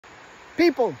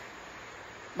People,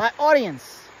 my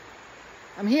audience,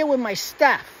 I'm here with my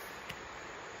staff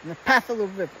in the path of the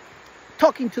river,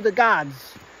 talking to the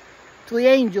gods, to the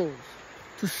angels,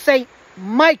 to Saint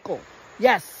Michael.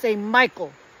 Yes, Saint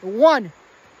Michael, the one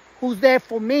who's there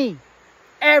for me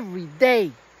every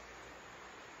day.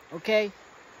 Okay?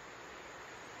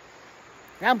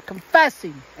 And I'm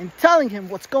confessing and telling him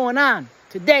what's going on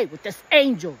today with this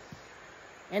angel.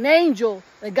 An angel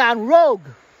that got rogue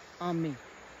on me.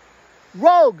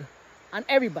 Rogue on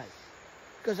everybody.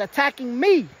 Because attacking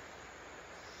me.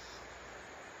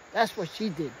 That's what she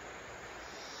did.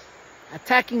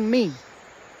 Attacking me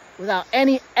without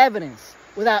any evidence.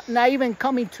 Without not even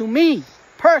coming to me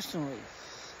personally.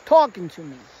 Talking to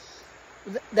me.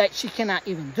 That she cannot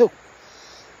even do.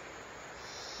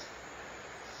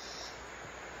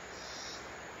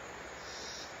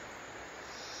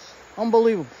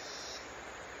 Unbelievable.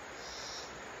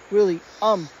 Really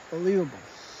unbelievable.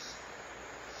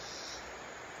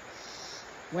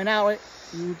 Went out,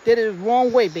 you did it the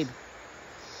wrong way, baby.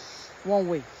 Wrong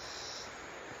way.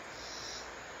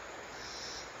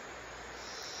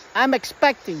 I'm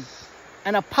expecting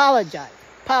an apology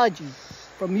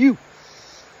from you.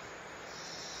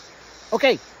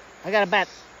 Okay, I got a bad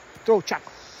throat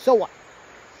chakra. So what?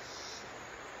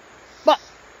 But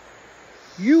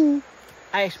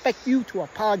I expect you to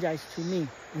apologize to me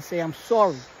and say, I'm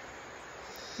sorry.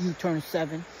 You turned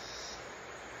 7.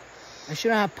 I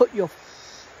shouldn't have put your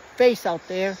face out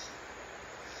there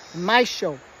in my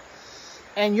show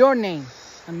and your name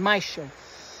on my show.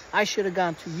 I should have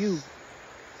gone to you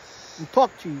and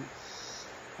talked to you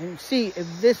and see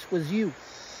if this was you.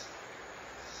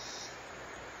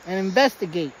 And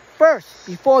investigate first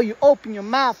before you open your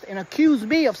mouth and accuse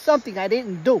me of something I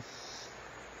didn't do.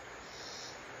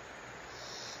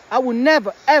 I will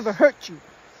never, ever hurt you.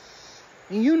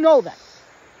 And you know that.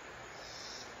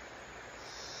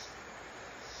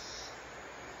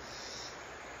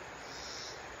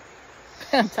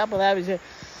 On top of that, he said,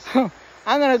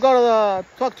 I'm going to go to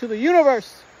talk to the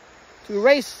universe to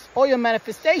erase all your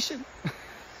manifestation.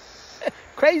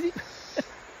 Crazy.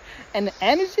 And the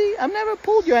energy? I've never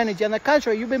pulled your energy. On the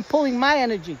contrary, you've been pulling my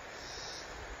energy.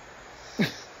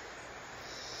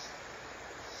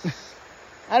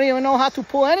 I don't even know how to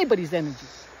pull anybody's energy.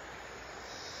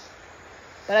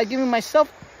 But I've given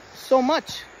myself so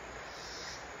much.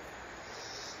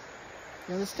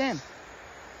 You understand?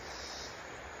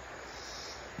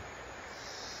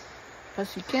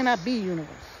 Because you cannot be universe.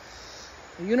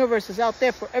 The universe is out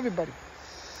there for everybody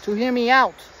to hear me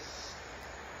out.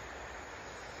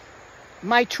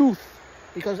 My truth.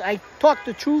 Because I talk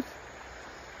the truth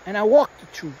and I walk the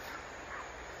truth.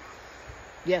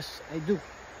 Yes, I do.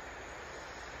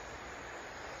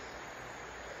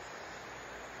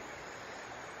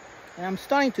 And I'm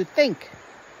starting to think,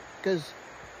 because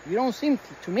you don't seem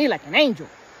to me like an angel.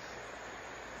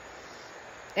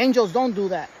 Angels don't do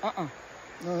that.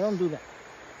 No, don't do that.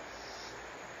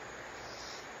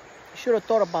 You should have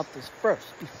thought about this first,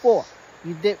 before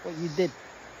you did what you did.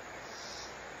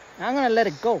 And I'm going to let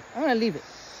it go. I'm going to leave it.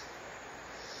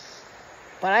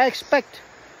 But I expect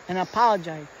an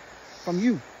apology from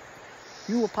you.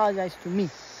 You apologize to me.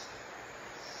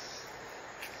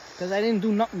 Because I didn't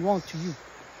do nothing wrong to you.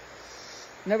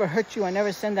 Never hurt you. I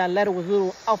never sent that letter with a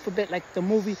little alphabet like the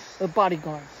movie The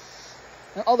Bodyguard.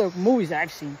 And other movies that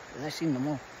I've seen. Because I've seen them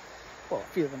all. Well,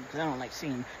 a few of them. Because I don't like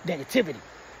seeing negativity.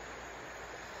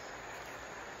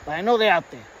 But I know they're out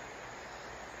there.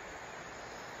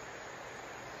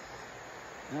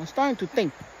 And I'm starting to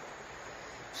think.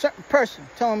 Certain person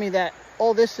telling me that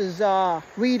all this is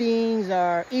readings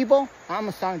are evil.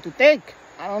 I'm starting to think.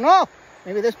 I don't know.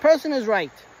 Maybe this person is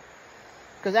right.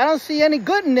 Because I don't see any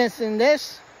goodness in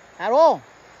this at all.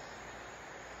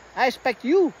 I expect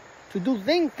you to do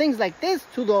things like this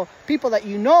to the people that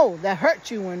you know that hurt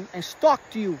you and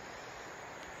stalked you.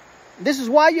 This is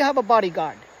why you have a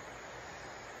bodyguard.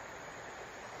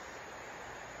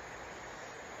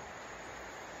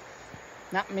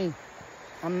 Not me.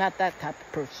 I'm not that type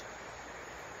of person.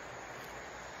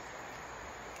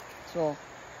 So,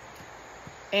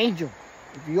 angel,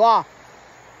 if you are,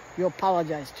 you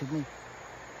apologize to me.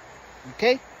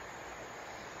 Okay?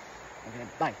 Okay,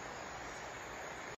 bye.